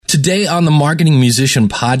Today on the Marketing Musician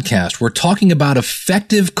podcast, we're talking about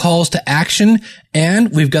effective calls to action,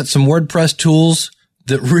 and we've got some WordPress tools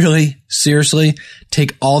that really, seriously,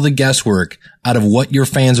 take all the guesswork out of what your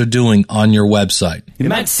fans are doing on your website. It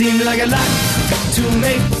might seem like a lot to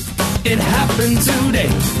make it happen today,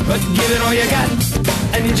 but give it all you got,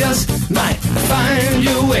 and you just might find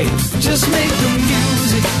your way. Just make the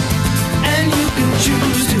music, and you can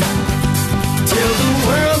choose to tell the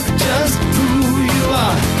world just who you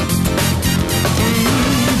are.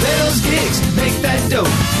 Play those gigs, make that dough,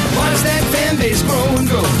 watch that fan base grow and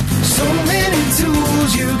grow. So many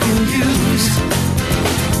tools you can use.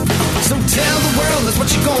 So tell the world that's what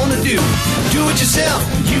you're gonna do. Do it yourself,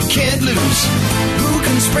 you can't lose. Who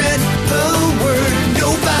can spread the word?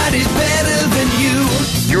 Nobody's better than you.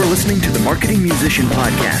 You're listening to the Marketing Musician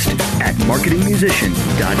Podcast at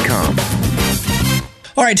marketingmusician.com.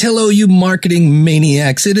 All right, hello, you marketing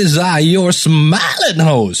maniacs. It is I, your smiling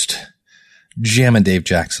host, Jammin' Dave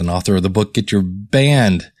Jackson, author of the book, Get Your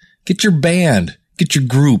Band, get your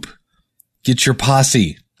group, get your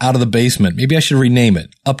posse out of the basement. Maybe I should rename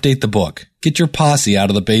it. Update the book. Get your posse out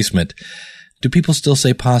of the basement. Do people still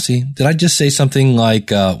say posse? Did I just say something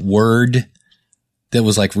like word that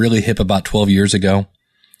was like really hip about 12 years ago?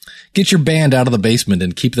 Get your band out of the basement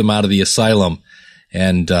and keep them out of the asylum.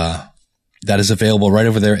 And that is available right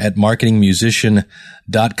over there at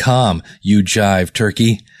marketingmusician.com. You jive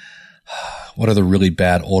turkey. What other really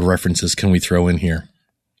bad old references can we throw in here?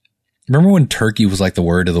 Remember when turkey was like the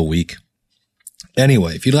word of the week?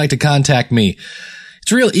 Anyway, if you'd like to contact me,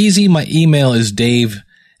 it's real easy. My email is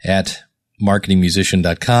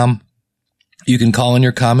dave@marketingmusician.com. You can call in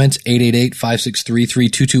your comments,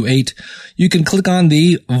 888-563-3228. You can click on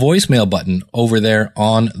the voicemail button over there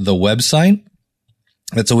on the website.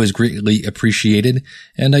 That's always greatly appreciated.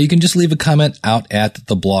 And you can just leave a comment out at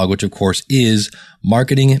the blog, which of course is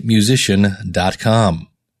marketingmusician.com.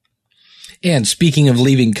 And speaking of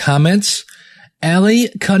leaving comments, Allie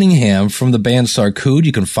Cunningham from the band Sarkood,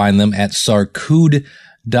 you can find them at sarkood.com.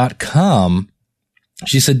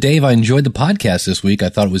 She said, Dave, I enjoyed the podcast this week. I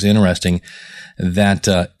thought it was interesting, that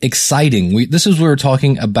exciting. This is where we're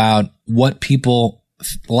talking about what people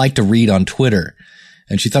like to read on Twitter.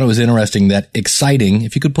 And she thought it was interesting that exciting,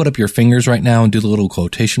 if you could put up your fingers right now and do the little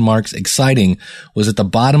quotation marks, exciting was at the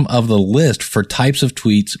bottom of the list for types of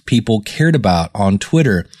tweets people cared about on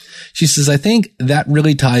Twitter. She says, I think that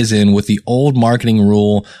really ties in with the old marketing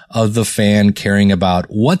rule of the fan caring about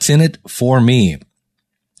what's in it for me,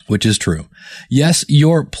 which is true. Yes,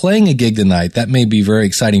 you're playing a gig tonight. That may be very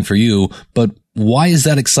exciting for you, but why is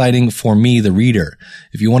that exciting for me, the reader?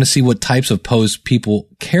 If you want to see what types of posts people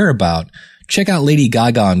care about, check out Lady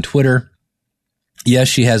Gaga on Twitter. Yes,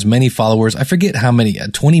 she has many followers. I forget how many,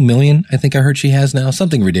 20 million, I think I heard she has now,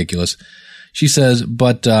 something ridiculous. She says,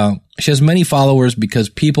 but she has many followers because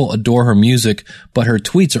people adore her music, but her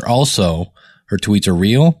tweets are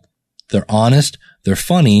real, they're honest, they're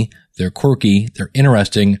funny, they're quirky, they're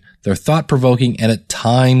interesting, they're thought-provoking, and at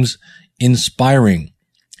times inspiring.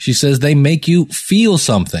 She says they make you feel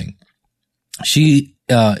something. She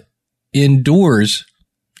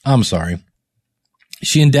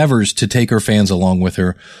endeavors to take her fans along with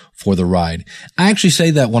her for the ride. I actually say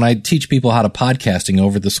that when I teach people how to podcasting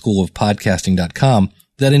over at the School of Podcasting.com,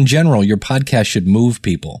 that in general, your podcast should move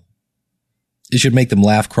people. It should make them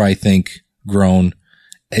laugh, cry, think, groan,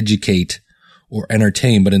 educate, or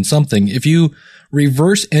entertain. But in something, if you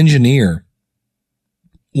reverse engineer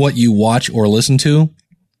what you watch or listen to,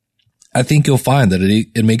 I think you'll find that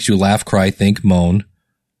it makes you laugh, cry, think, moan,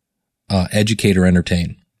 educate, or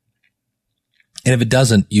entertain. And if it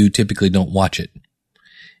doesn't, you typically don't watch it.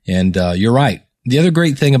 And you're right. The other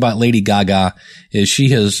great thing about Lady Gaga is she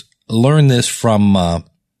has learned this from, I'll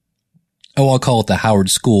call it the Howard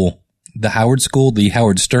Stern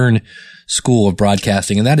School of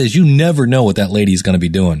Broadcasting. And that is, you never know what that lady's going to be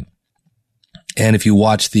doing. And if you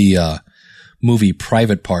watch the movie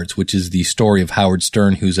Private Parts, which is the story of Howard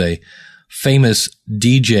Stern, who's a famous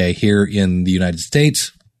DJ here in the United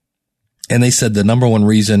States, and they said the number one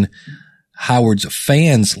reason Howard's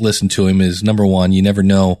fans listen to him is, number one, you never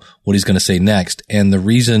know what he's going to say next. And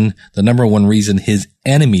the number one reason his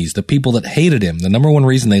enemies, the people that hated him, the number one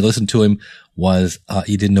reason they listened to him was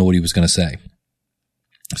he didn't know what he was going to say.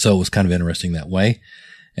 So it was kind of interesting that way.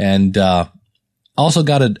 And also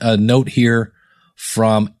got a note here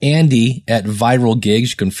from Andy at Viral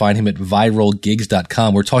Gigs. You can find him at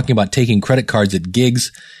viralgigs.com. We're talking about taking credit cards at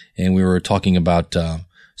gigs, and we were talking about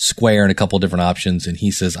Square and a couple of different options. And he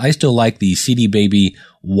says, I still like the CD Baby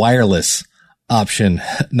wireless option.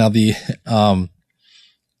 Now, the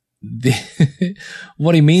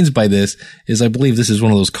what he means by this is I believe this is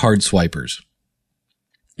one of those card swipers.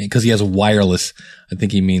 Because he has a wireless, I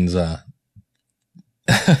think he means,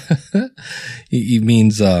 he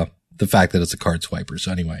means, the fact that it's a card swiper.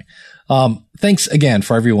 So anyway, thanks again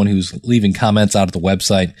for everyone who's leaving comments out at the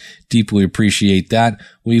website. Deeply appreciate that.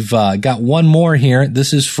 We've, got one more here.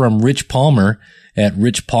 This is from Rich Palmer at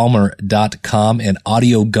richpalmer.com and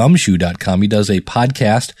audiogumshoe.com. He does a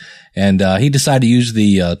podcast and, he decided to use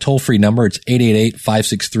the, toll-free number. It's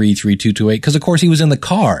 888-563-3228. Because of course he was in the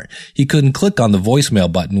car. He couldn't click on the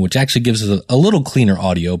voicemail button, which actually gives us a little cleaner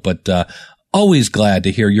audio, but, always glad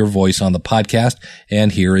to hear your voice on the podcast.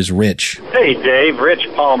 And here is Rich. Hey, Dave. Rich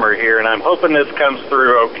Palmer here, and I'm hoping this comes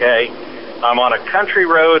through okay. I'm on a country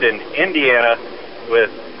road in Indiana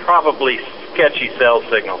with probably sketchy cell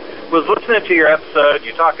signal. Was listening to your episode.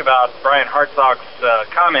 You talk about Brian Hartsock's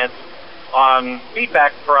comments on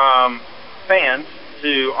feedback from fans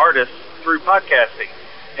to artists through podcasting.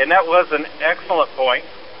 And that was an excellent point.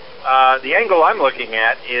 The angle I'm looking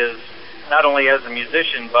at is not only as a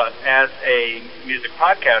musician, but as a music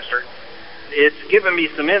podcaster. It's given me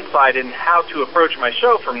some insight in how to approach my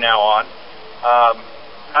show from now on.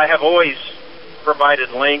 I have always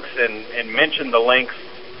provided links and mentioned the links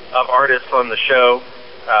of artists on the show,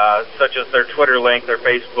 such as their Twitter link, their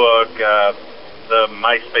Facebook, the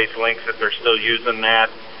MySpace links if they're still using that.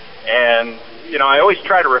 And, you know, I always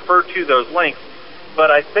try to refer to those links, but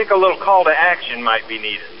I think a little call to action might be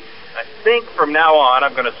needed. I think from now on,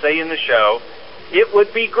 I'm going to say in the show, it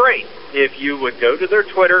would be great if you would go to their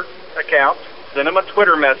Twitter account, send them a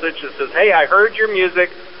Twitter message that says, hey, I heard your music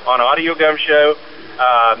on Audio Gum Show,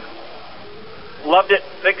 loved it,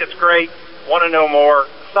 think it's great, want to know more,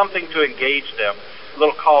 something to engage them, a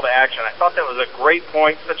little call to action. I thought that was a great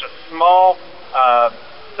point, such a small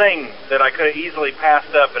thing that I could have easily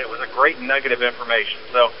passed up, but it was a great nugget of information.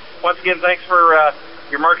 So once again, thanks for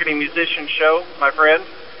your Marketing Musician show, my friend.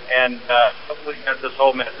 And hopefully you got this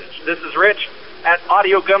whole message. This is Rich at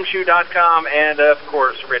audiogumshoe.com and, of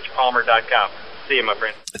course, richpalmer.com. See you, my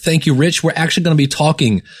friend. Thank you, Rich. We're actually going to be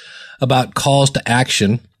talking about calls to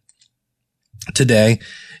action today.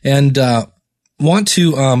 And want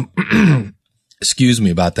to excuse me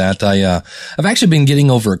about that. I've actually been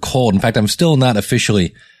getting over a cold. In fact, I'm still not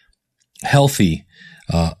officially healthy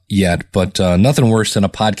yet, but nothing worse than a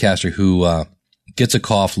podcaster who gets a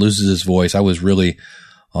cough, loses his voice. I was really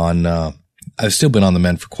on, I've still been on the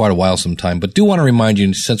mend for quite a while sometime, but do want to remind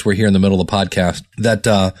you, since we're here in the middle of the podcast, that,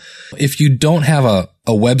 if you don't have a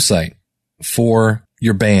website for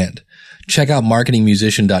your band, check out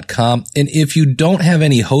marketingmusician.com. And if you don't have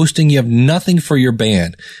any hosting, you have nothing for your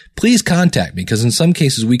band, please contact me, because in some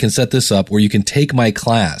cases we can set this up where you can take my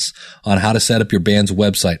class on how to set up your band's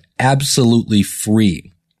website absolutely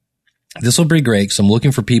free. This will be great because I'm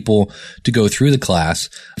looking for people to go through the class.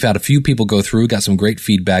 I've had a few people go through, got some great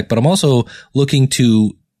feedback, but I'm also looking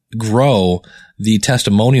to grow the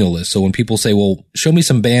testimonial list. So when people say, well, show me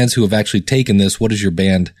some bands who have actually taken this, what is your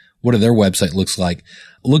band, what do their website looks like?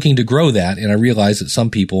 Looking to grow that. And I realize that some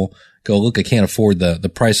people go, look, I can't afford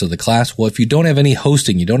the price of the class. Well, if you don't have any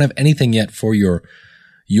hosting, you don't have anything yet for your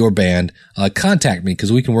band, contact me,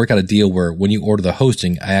 because we can work out a deal where when you order the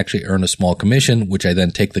hosting, I actually earn a small commission, which I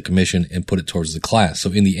then take the commission and put it towards the class.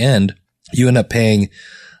 So in the end, you end up paying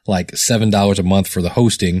like $7 a month for the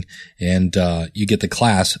hosting, and you get the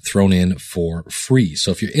class thrown in for free.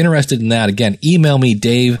 So if you're interested in that, again, email me,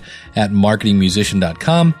 Dave at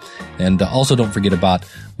marketingmusician.com. And also don't forget about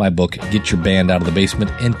my book, Get Your Band Out of the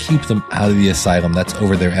Basement and Keep Them Out of the Asylum. That's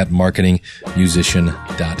over there at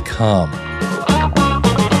marketingmusician.com.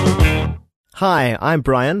 Hi, I'm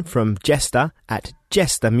Brian from Jester at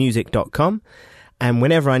jestermusic.com, and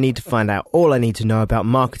whenever I need to find out all I need to know about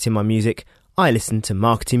marketing my music, I listen to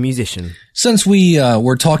Marketing Musician. Since we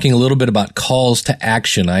were talking a little bit about calls to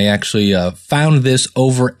action, I actually found this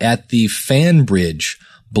over at the FanBridge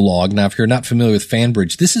blog. Now, if you're not familiar with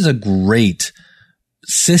FanBridge, this is a great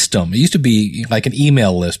system. It used to be like an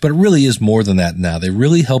email list, but it really is more than that now. They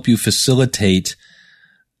really help you facilitate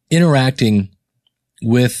interacting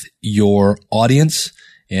with your audience.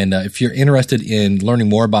 And if you're interested in learning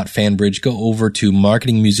more about FanBridge, go over to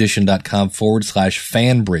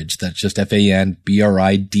marketingmusician.com/FanBridge. That's just FANBRIDGE.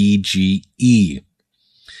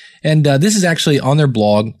 And this is actually on their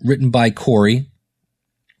blog, written by Corey.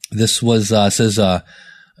 This was says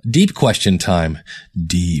deep question time.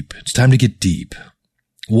 Deep. It's time to get deep.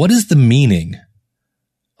 What is the meaning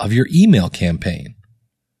of your email campaign?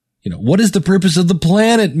 You know, what is the purpose of the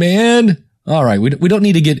planet, man? All right, we don't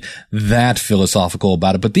need to get that philosophical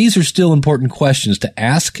about it, but these are still important questions to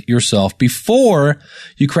ask yourself before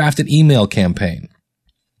you craft an email campaign.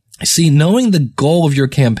 See, knowing the goal of your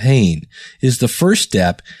campaign is the first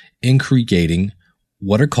step in creating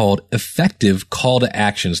what are called effective call to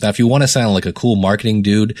actions. Now, if you want to sound like a cool marketing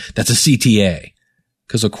dude, that's a CTA.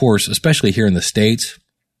 Because, of course, especially here in the States,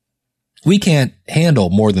 we can't handle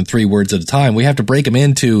more than 3 words at a time. We have to break them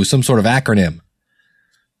into some sort of acronym,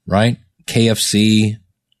 right? KFC,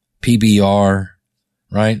 PBR,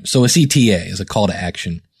 right? So a CTA is a call to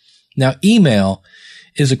action. Now, email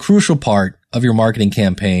is a crucial part of your marketing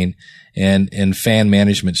campaign and fan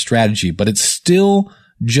management strategy, but it's still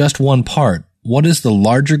just one part. What is the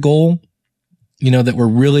larger goal, that we're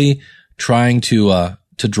really trying to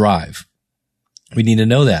drive? We need to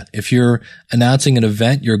know that. If you're announcing an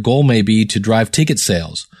event, your goal may be to drive ticket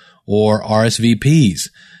sales or RSVPs.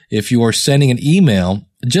 If you are sending an email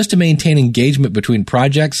just to maintain engagement between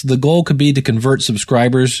projects, the goal could be to convert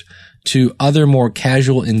subscribers to other more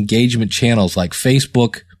casual engagement channels like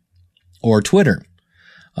Facebook or Twitter.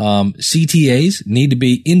 CTAs need to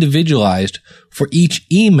be individualized for each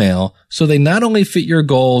email so they not only fit your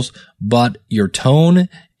goals, but your tone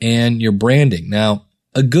and your branding. Now,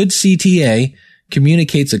 a good CTA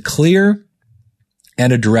communicates a clear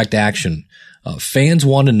and a direct action. Fans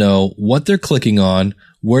want to know what they're clicking on,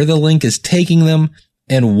 where the link is taking them,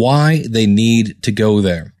 and why they need to go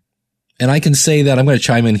there. And I can say that I'm going to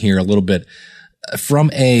chime in here a little bit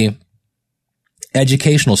from a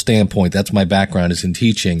educational standpoint. That's my background, is in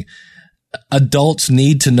teaching. Adults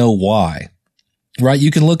need to know why, right?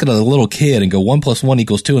 You can look at a little kid and go 1 + 1 =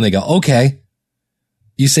 2, and they go, okay.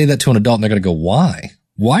 You say that to an adult and they're going to go, why?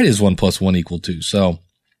 Why does 1 + 1 = 2? So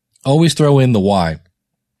always throw in the why.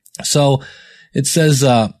 So it says,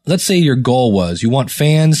 let's say your goal was you want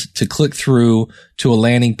fans to click through to a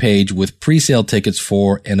landing page with pre-sale tickets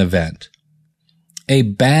for an event. A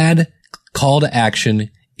bad call to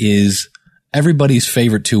action is everybody's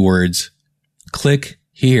favorite 2 words, click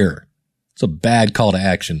here. It's a bad call to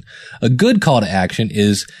action. A good call to action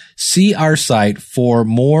is see our site for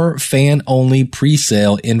more fan-only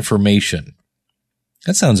pre-sale information.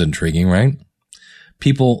 That sounds intriguing, right?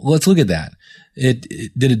 People, let's look at that. Did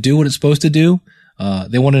it do what it's supposed to do?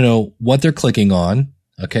 They want to know what they're clicking on.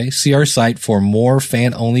 Okay. See our site for more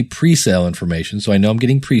fan-only pre-sale information. So I know I'm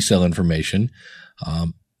getting pre-sale information.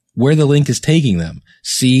 Where the link is taking them.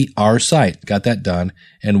 See our site. Got that done.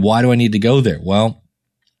 And why do I need to go there? Well,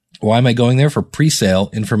 why am I going there? For pre-sale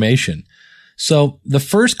information. So the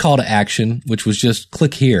first call to action, which was just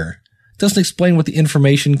click here, doesn't explain what the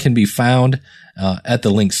information can be found at the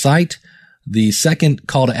link site. The second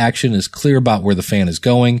call to action is clear about where the fan is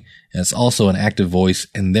going, and it's also an active voice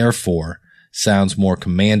and therefore sounds more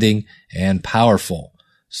commanding and powerful.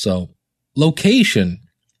 So location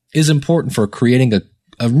is important for creating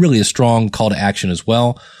a really strong call to action as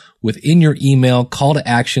well. Within your email, call to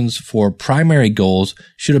actions for primary goals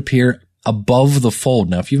should appear above the fold.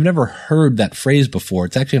 Now, if you've never heard that phrase before,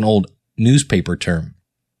 it's actually an old newspaper term.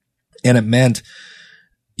 And it meant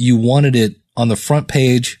you wanted it on the front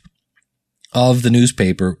page of the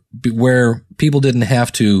newspaper where people didn't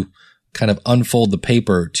have to kind of unfold the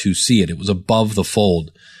paper to see it. It was above the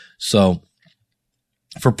fold. So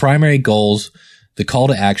for primary goals, the call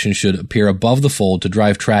to action should appear above the fold to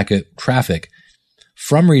drive traffic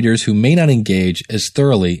from readers who may not engage as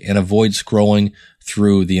thoroughly and avoid scrolling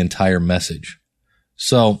through the entire message.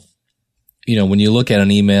 So, when you look at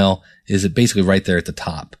an email, is it basically right there at the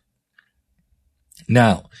top?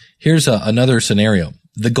 Now, here's another scenario.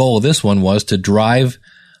 The goal of this one was to drive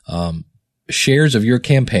shares of your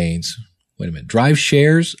campaigns. Drive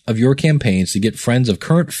shares of your campaigns to get friends of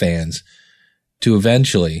current fans to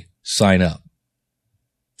eventually sign up.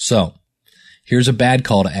 So, here's a bad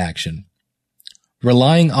call to action.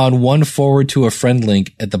 Relying on one forward to a friend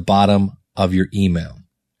link at the bottom of your email.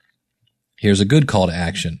 Here's a good call to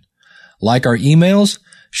action. Like our emails,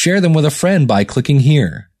 share them with a friend by clicking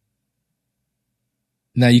here.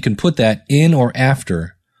 Now you can put that in or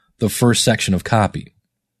after the first section of copy.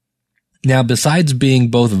 Now, besides being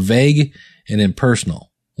both vague and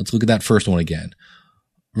impersonal, let's look at that first one again.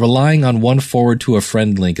 Relying on one forward to a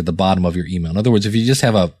friend link at the bottom of your email. In other words, if you just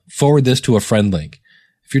have a forward this to a friend link,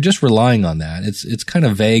 if you're just relying on that, it's kind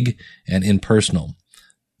of vague and impersonal.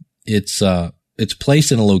 It's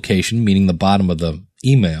placed in a location, meaning the bottom of the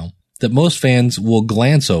email, that most fans will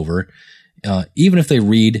glance over, even if they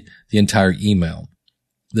read the entire email.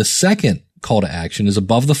 The second call to action is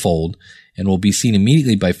above the fold and will be seen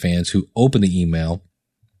immediately by fans who open the email.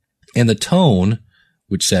 And the tone,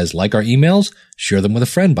 which says, like our emails, share them with a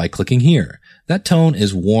friend by clicking here. That tone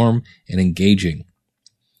is warm and engaging.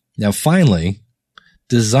 Now, finally,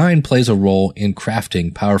 design plays a role in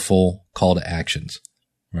crafting powerful call to actions,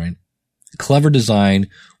 right? Clever design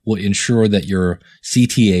will ensure that your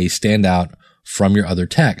CTAs stand out from your other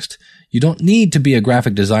text. You don't need to be a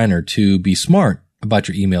graphic designer to be smart about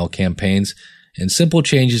your email campaigns, and simple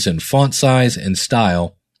changes in font size and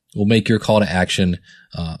style will make your call to action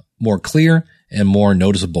more clear and more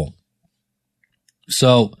noticeable.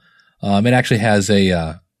 So it actually has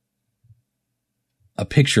a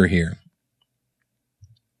picture here.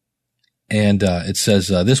 And it says,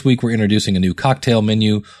 this week we're introducing a new cocktail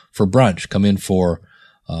menu for brunch. Come in for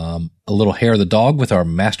a little hair of the dog with our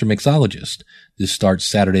master mixologist. This starts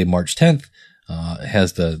Saturday, March 10th. It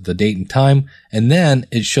has the date and time. And then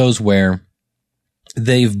it shows where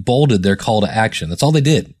they've bolded their call to action. That's all they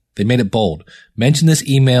did. They made it bold. Mention this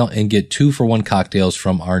email and get 2-for-1 cocktails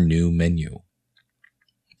from our new menu.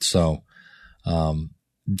 So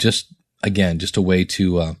just a way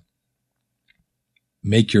to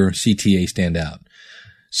make your CTA stand out.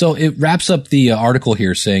 So it wraps up the article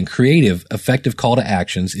here saying creative, effective call to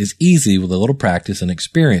actions is easy with a little practice and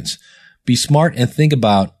experience. Be smart and think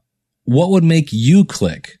about what would make you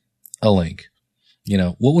click a link.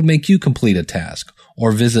 What would make you complete a task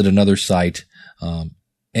or visit another site,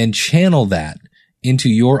 and channel that into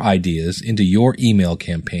your ideas, into your email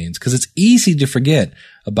campaigns, because it's easy to forget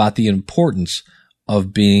about the importance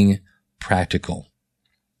of being practical.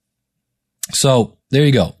 So there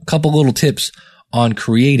you go. A couple little tips on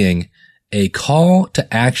creating a call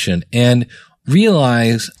to action, and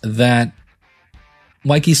realize that,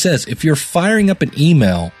 like he says, if you're firing up an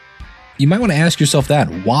email, you might want to ask yourself that.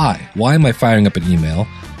 Why? Why am I firing up an email?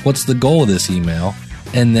 What's the goal of this email?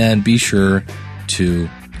 And then be sure to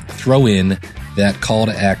throw in that call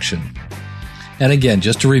to action. And again,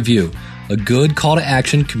 just to review, a good call to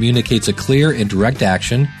action communicates a clear and direct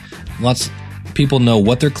action, lets people know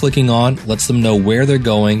what they're clicking on, lets them know where they're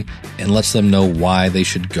going, and lets them know why they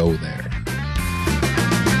should go there.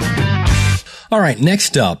 All right,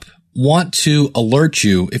 next up, want to alert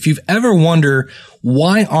you, if you've ever wondered,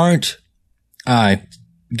 why aren't I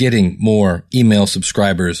getting more email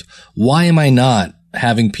subscribers? Why am I not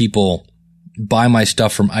having people buy my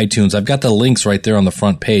stuff from iTunes? I've got the links right there on the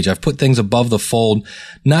front page. I've put things above the fold.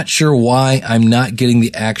 Not sure why I'm not getting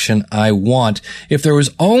the action I want. If there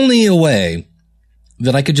was only a way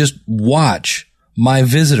that I could just watch my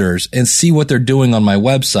visitors and see what they're doing on my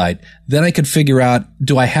website, then I could figure out,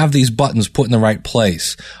 do I have these buttons put in the right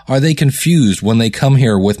place? Are they confused when they come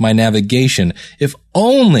here with my navigation? If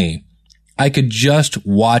only I could just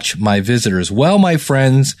watch my visitors. Well, my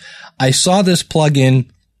friends, I saw this plugin.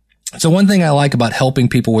 So one thing I like about helping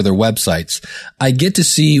people with their websites, I get to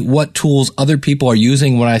see what tools other people are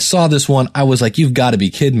using. When I saw this one, I was like, you've got to be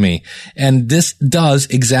kidding me. And this does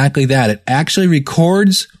exactly that. It actually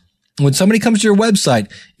records. When somebody comes to your website,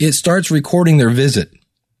 it starts recording their visit.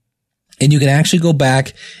 And you can actually go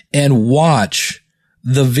back and watch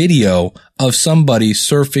the video of somebody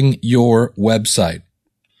surfing your website.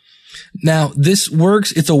 Now, this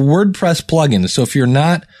works. It's a WordPress plugin. So if you're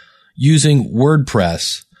not using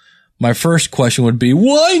WordPress, my first question would be,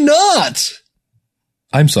 why not?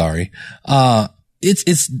 I'm sorry.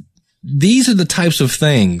 These are the types of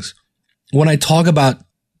things when I talk about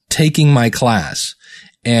taking my class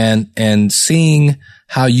and seeing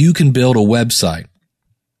how you can build a website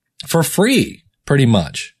for free, pretty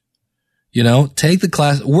much. Take the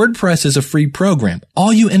class. WordPress is a free program.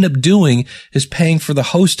 All you end up doing is paying for the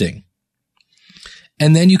hosting.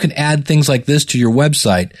 And then you can add things like this to your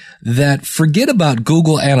website that forget about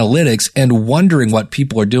Google Analytics and wondering what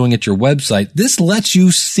people are doing at your website. This lets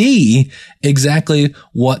you see exactly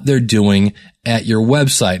what they're doing at your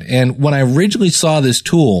website. And when I originally saw this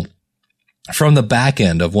tool from the back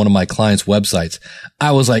end of one of my clients' websites,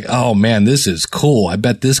 I was like, oh man, this is cool. I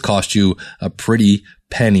bet this cost you a pretty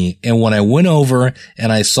penny. And when I went over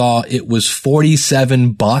and I saw it was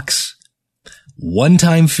 $47,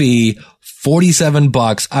 one-time fee,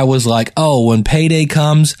 $47, I was like, oh, when payday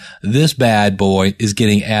comes, this bad boy is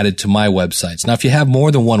getting added to my websites. Now, if you have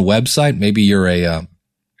more than one website, maybe you're a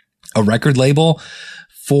record label,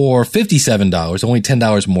 for $57, only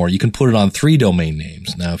 $10 more, you can put it on 3 domain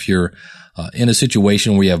names. Now, if you're in a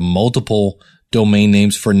situation where you have multiple domain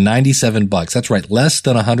names for $97, that's right, less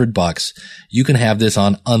than $100, you can have this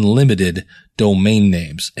on unlimited domain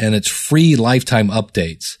names, and it's free lifetime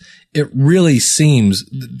updates. It really seems,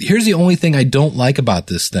 here's the only thing I don't like about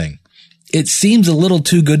this thing. It seems a little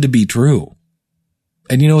too good to be true.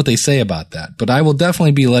 And you know what they say about that. But I will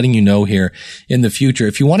definitely be letting you know here in the future.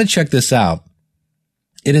 If you want to check this out,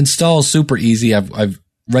 it installs super easy. I've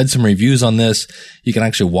read some reviews on this. You can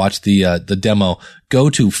actually watch the demo. Go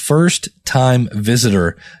to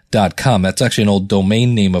firsttimevisitor.com. That's actually an old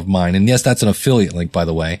domain name of mine. And yes, that's an affiliate link, by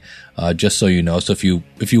the way, just so you know. So if you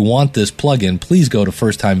want this plugin, please go to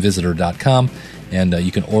firsttimevisitor.com and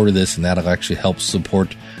you can order this, and that'll actually help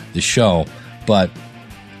support the show. But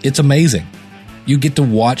it's amazing. You get to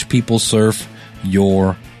watch people surf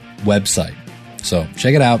your website. So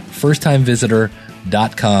check it out,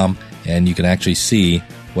 firsttimevisitor.com, and you can actually see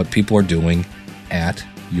what people are doing at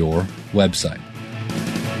your website.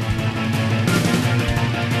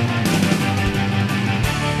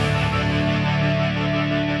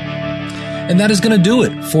 And that is going to do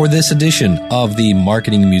it for this edition of the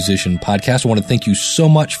Marketing Musician Podcast. I want to thank you so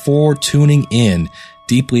much for tuning in.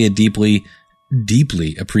 Deeply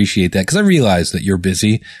appreciate that, because I realize that you're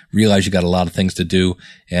busy, realize you got a lot of things to do,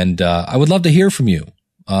 and I would love to hear from you.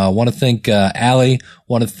 I want to thank Allie,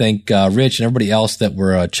 want to thank Rich and everybody else that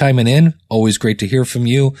were chiming in. Always great to hear from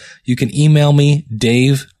you. You can email me,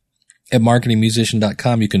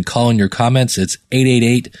 Dave@marketingmusician.com. You can call in your comments. It's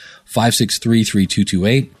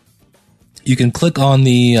 888-563-3228. You can click on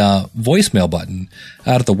the voicemail button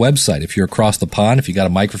out at the website. If you're across the pond, if you got a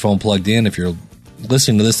microphone plugged in, if you're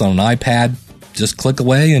listening to this on an iPad, just click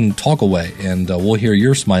away and talk away, and we'll hear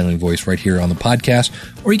your smiling voice right here on the podcast.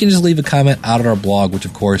 Or you can just leave a comment out at our blog, which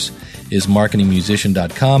of course is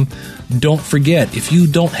marketingmusician.com. Don't forget, if you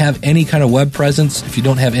don't have any kind of web presence, if you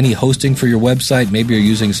don't have any hosting for your website, maybe you're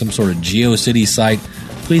using some sort of GeoCities site,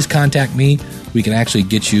 please contact me. We can actually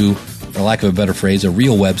get you, for lack of a better phrase, a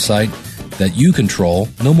real website that you control.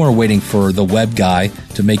 No more waiting for the web guy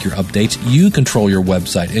to make your updates. You control your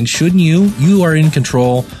website. And shouldn't you? You are in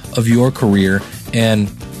control of your career. And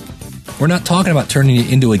we're not talking about turning you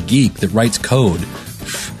into a geek that writes code.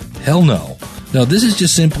 Hell no. No, this is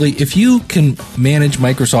just simply, if you can manage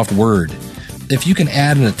Microsoft Word, if you can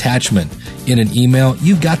add an attachment in an email,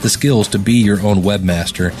 you've got the skills to be your own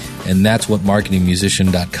webmaster, and that's what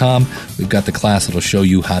marketingmusician.com. We've got the class that'll show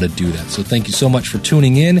you how to do that. So thank you so much for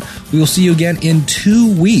tuning in. We will see you again in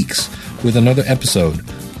 2 weeks with another episode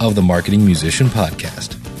of the Marketing Musician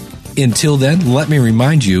Podcast. Until then, let me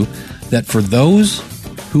remind you that for those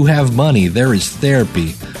who have money, there is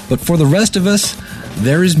therapy, but for the rest of us,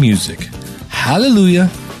 there is music. Hallelujah.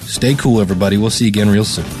 Stay cool, everybody. We'll see you again real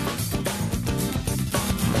soon.